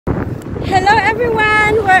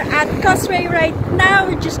everyone, we're at Causeway right now.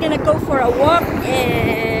 We're just gonna go for a walk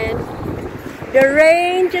and the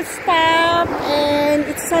rain just stopped and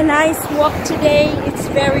it's a nice walk today. It's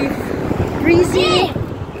very breezy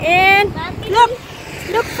and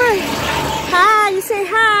look for hi, you say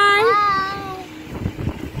hi.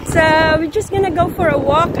 So we're just gonna go for a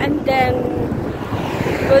walk and then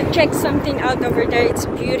we'll check something out over there. It's a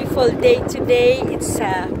beautiful day today. It's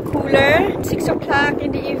cooler, 6 o'clock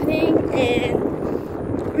in the evening, and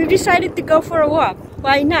we decided to go for a walk.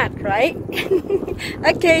 Why not, right?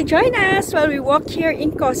 Okay, join us while we walk here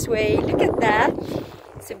in Causeway. Look at that.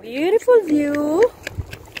 It's a beautiful view.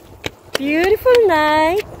 Beautiful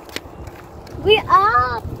night. We're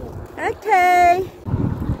up. Okay.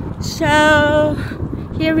 So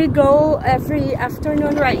here we go every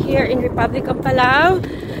afternoon right here in Republic of Palau.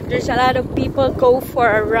 There's a lot of people go for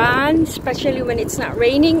a run, especially when it's not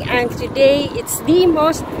raining, and today it's the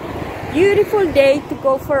most beautiful day to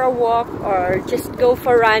go for a walk or just go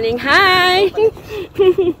for running. Hi!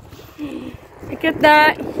 Look at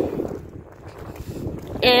that.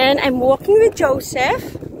 And I'm walking with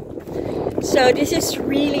Joseph. So this is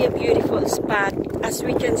really a beautiful spot. As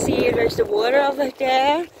we can see, there's the water over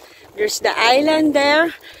there. There's the island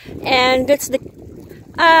there, and that's the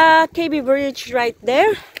KB Bridge right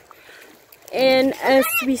there. And as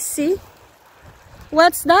we see,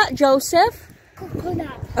 what's that, Joseph?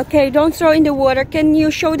 Coconut. Okay, don't throw in the water. Can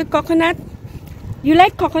you show the coconut? You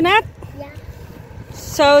like coconut? Yeah.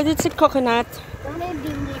 So it's a coconut.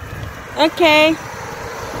 Okay.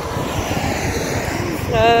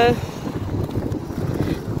 So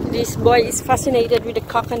this boy is fascinated with the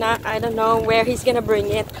coconut. I don't know where he's gonna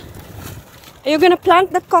bring it. Are you gonna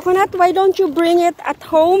plant that coconut? Why don't you bring it at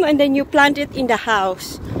home and then you plant it in the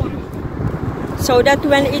house? So that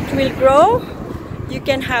when it will grow, you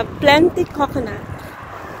can have plenty coconut.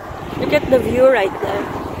 Look at the view right there.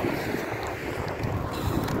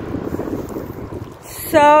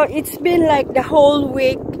 So it's been like the whole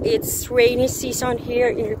week. It's rainy season here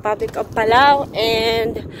in Republic of Palau,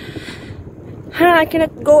 and I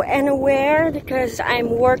cannot go anywhere because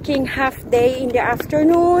I'm working half day in the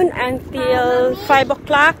afternoon until 5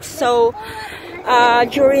 o'clock. So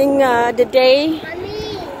during the day,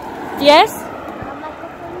 yes?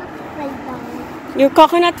 Your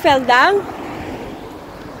coconut fell down?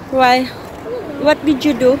 Why? What did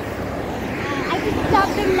you do? I just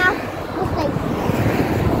stopped it now.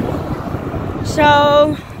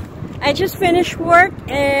 So I just finished work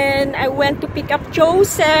and I went to pick up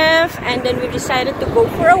Joseph, and then we decided to go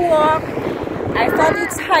for a walk. I thought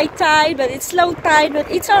it's high tide, but it's low tide,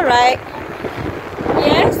 but it's alright.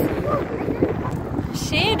 Yes?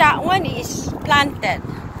 See, that one is planted.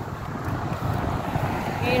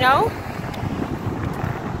 You know?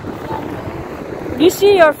 You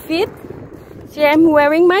see your feet? See, I'm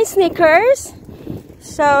wearing my sneakers.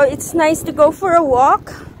 So it's nice to go for a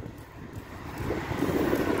walk.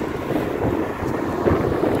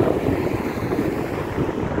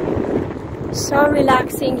 So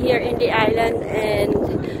relaxing here in the island, and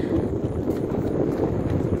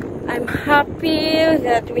I'm happy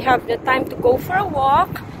that we have the time to go for a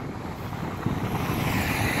walk.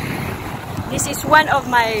 This is one of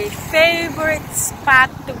my favorite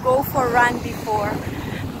spots to go for a run before,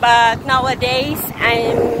 but nowadays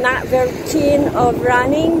I'm not very keen of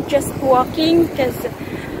running, just walking, because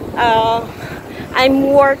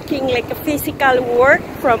I'm working like a physical work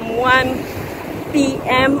from 1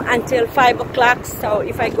 p.m. until 5 o'clock. So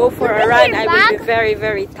if I go for a run, I will be very,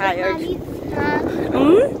 very tired. You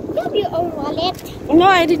have your own wallet? No,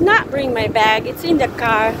 I did not bring my bag. It's in the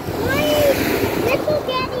car. Let's go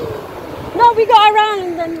get it. No, we go around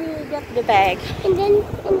and then we get the bag. And then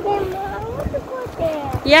I want to go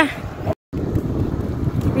there. Yeah.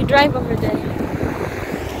 We drive over there.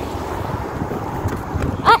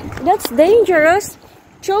 Ah, that's dangerous.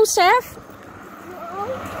 Joseph?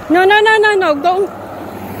 No, go.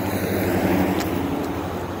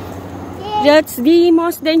 Yeah. That's the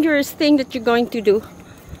most dangerous thing that you're going to do.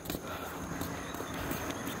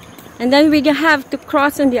 And then we have to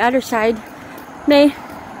cross on the other side. May,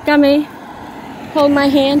 come May. Hold my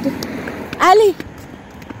hand. Ali.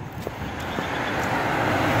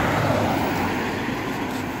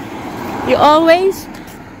 You always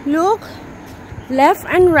look left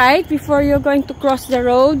and right before you're going to cross the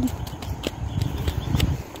road.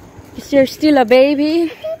 You're still a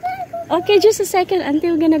baby. Okay, just a second.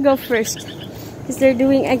 Auntie, we're gonna go first because they're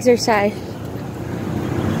doing exercise.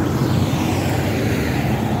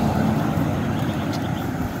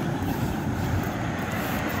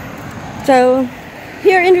 So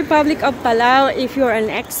here in Republic of Palau, if you're an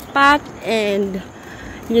expat and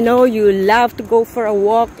you know, you love to go for a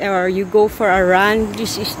walk or you go for a run,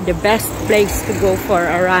 this is the best place to go for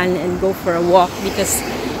a run and go for a walk because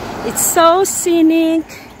it's so scenic.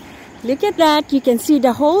 Look at that. You can see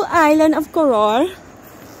the whole island of Koror.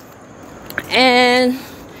 And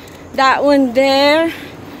that one there,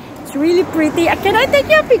 it's really pretty. Can I take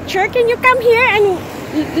you a picture? Can you come here and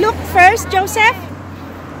look first, Joseph?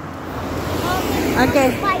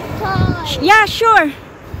 Okay. Yeah, sure.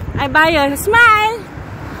 I buy you a smile.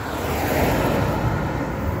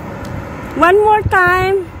 One more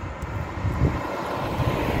time.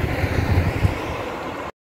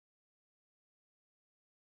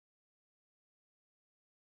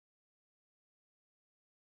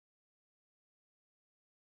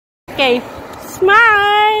 Okay,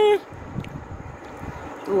 smile.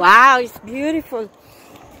 Wow, it's beautiful.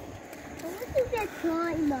 What is that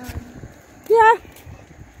toy, Mom? Yeah.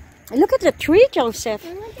 Look at the tree, Joseph.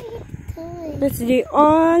 I want to get toy. That's the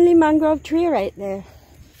only mangrove tree right there.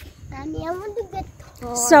 Mommy, I want to get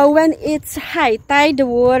toy. So when it's high tide, the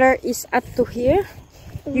water is up to here.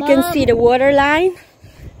 You can see the water line.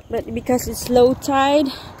 But because it's low tide,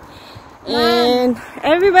 and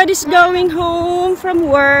everybody's going home from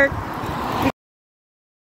work.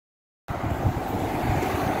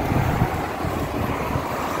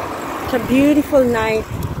 It's a beautiful night.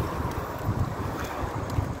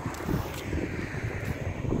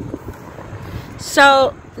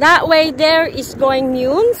 So that way there is going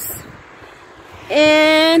Meyuns,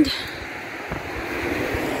 and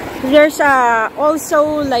there's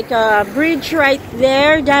also like a bridge right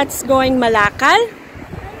there that's going Malakal,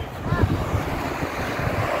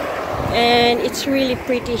 and it's really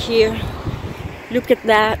pretty here. Look at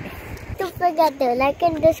that. Don't forget to like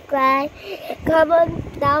and subscribe.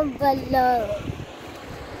 Comment down below.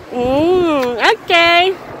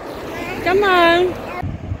 Okay. Come on.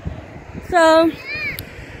 So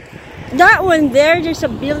that one there's a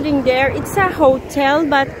building there. It's a hotel,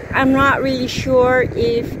 but I'm not really sure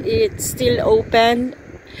if it's still open.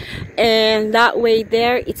 And that way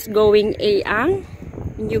there, it's going Ayang.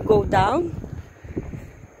 And you go down.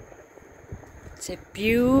 It's a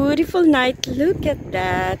beautiful night. Look at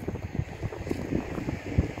that.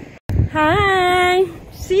 Hi.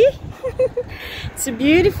 See? It's a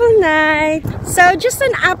beautiful night. So just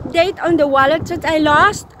an update on the wallet that I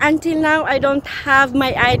lost. Until now, I don't have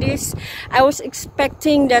my IDs. I was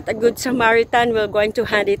expecting that a good Samaritan will going to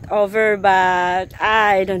hand it over, but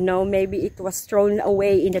I don't know. Maybe it was thrown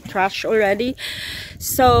away in the trash already.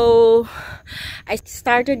 So I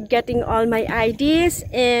started getting all my IDs,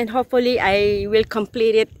 and hopefully I will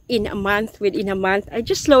complete it in a month. Within a month, I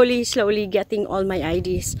just slowly getting all my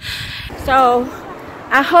IDs. So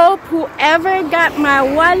I hope whoever got my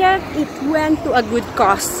wallet, it went to a good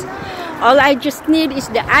cause. All I just need is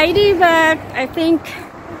the ID, but I think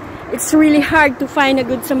it's really hard to find a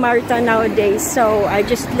good Samaritan nowadays. So I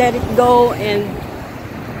just let it go and,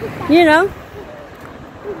 you know,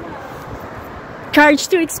 charge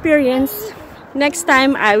to experience. Next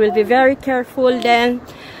time I will be very careful then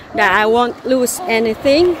that I won't lose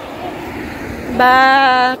anything.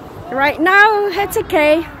 But right now, it's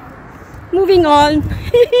okay. Moving on.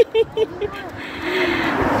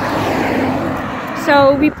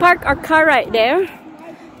 So we park our car right there,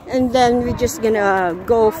 and then we're just gonna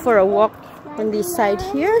go for a walk on this side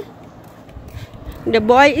here. The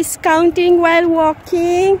boy is counting while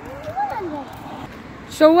walking.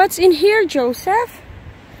 So what's in here, Joseph?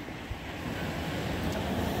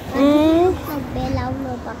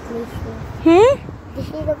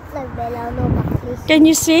 Can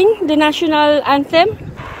you sing the national anthem?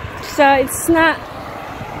 So it's not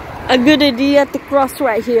a good idea to cross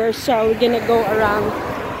right here, so we're gonna go around.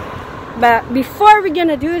 But before we're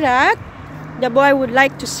gonna do that, the boy would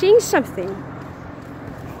like to sing something.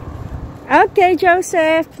 Okay,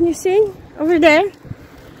 Joseph, can you sing over there?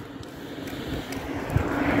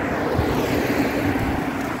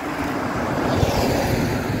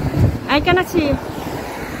 I cannot see you.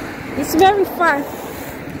 It's very far.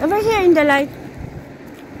 Over here in the light.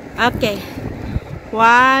 Okay.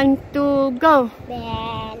 1, 2, go.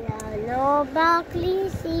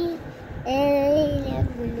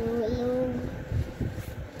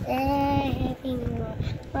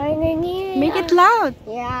 Make it loud.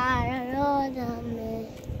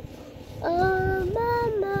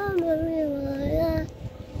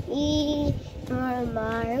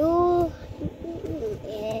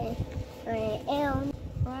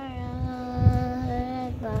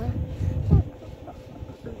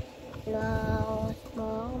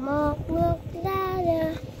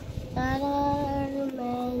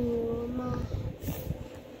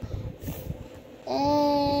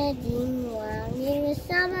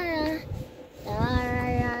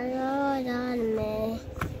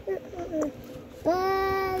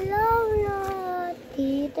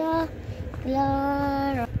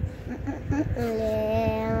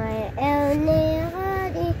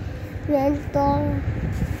 What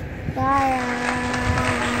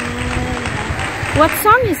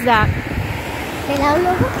song is that?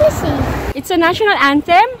 It's a national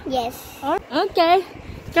anthem? Yes. Oh, okay.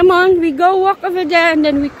 Come on, we go walk over there and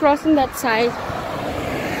then we cross on that side.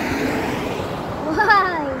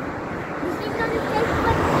 Why?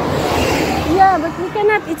 Yeah, but we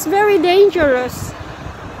cannot. It's very dangerous.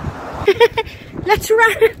 Let's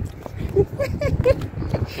run.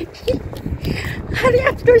 Hurry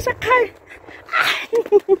up, there's a car.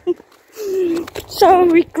 So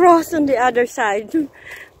we cross on the other side.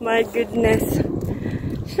 My goodness.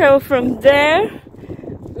 So from there,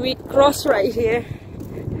 we cross right here.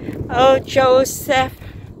 Oh, Joseph.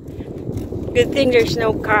 Good thing there's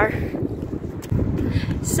no car.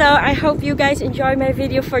 So I hope you guys enjoy my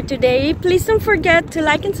video for today. Please don't forget to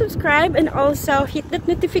like and subscribe and also hit that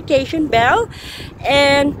notification bell.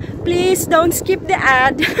 And please don't skip the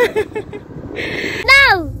ad.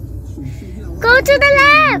 No! Go to the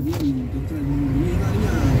left!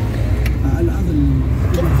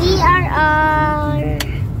 PRR.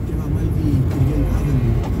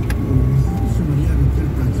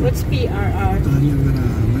 What's PRR?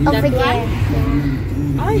 Over there.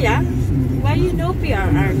 Oh yeah? Why you know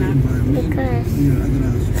PRR now? Because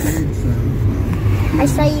I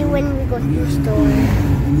saw you when we go to the store.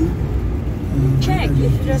 Check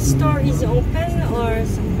if the store is open or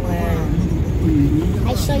somewhere.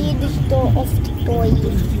 I saw you the store of the toy.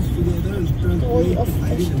 Toy of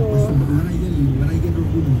the store.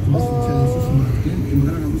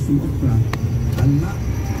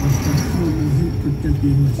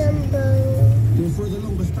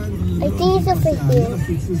 I think it's over here.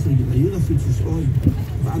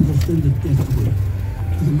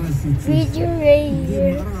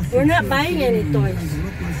 Refrigerator. We're not buying any toys.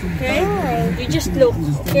 Okay? Why? You just look,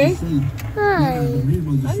 okay? Hi. I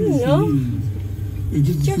don't know.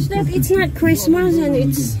 It's just that it's not Christmas and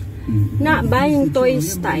it's not buying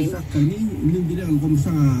toys time. What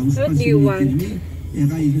do you want?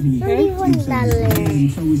 Only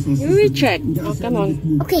 $1. You will check. Oh, come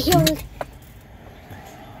on. Okay, here.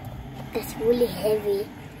 That's really heavy.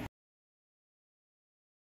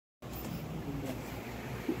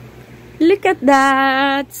 Look at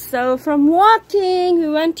that. So from walking, we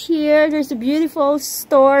went here. There's a beautiful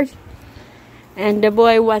store. And the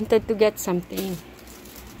boy wanted to get something.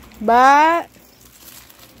 But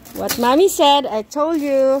what mommy said, I told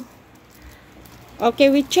you.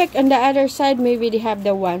 Okay, we check on the other side. Maybe they have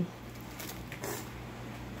the one.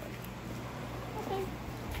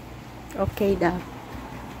 Okay daw.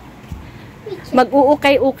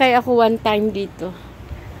 Mag-uukay-ukay ako one time dito.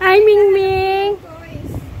 Hi, Ming Ming!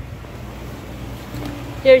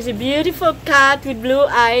 There's a beautiful cat with blue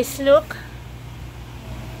eyes. Look.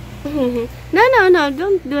 No.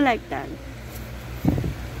 Don't do like that.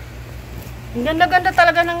 Ang ganda-ganda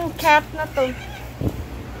talaga ng cat na to.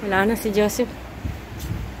 Wala na si Joseph.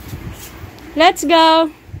 Let's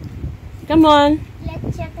go. Come on.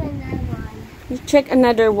 Let's check another one. You check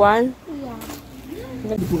another one. Yeah.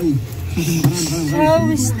 So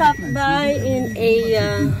we stopped by in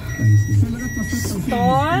a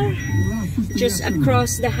store just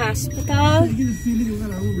across the hospital,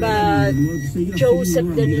 but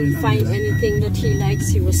Joseph didn't find anything that he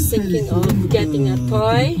likes. He was thinking of getting a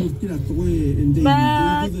toy,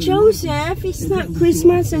 but Joseph, it's not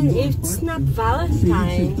Christmas and it's not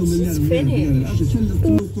Valentine's. It's finished.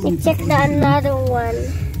 We checked another one.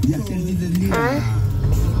 Huh?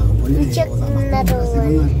 We checked another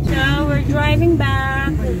one. Now we're driving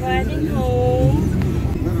back. We're heading home.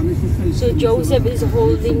 So Joseph is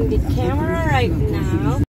holding the camera right now.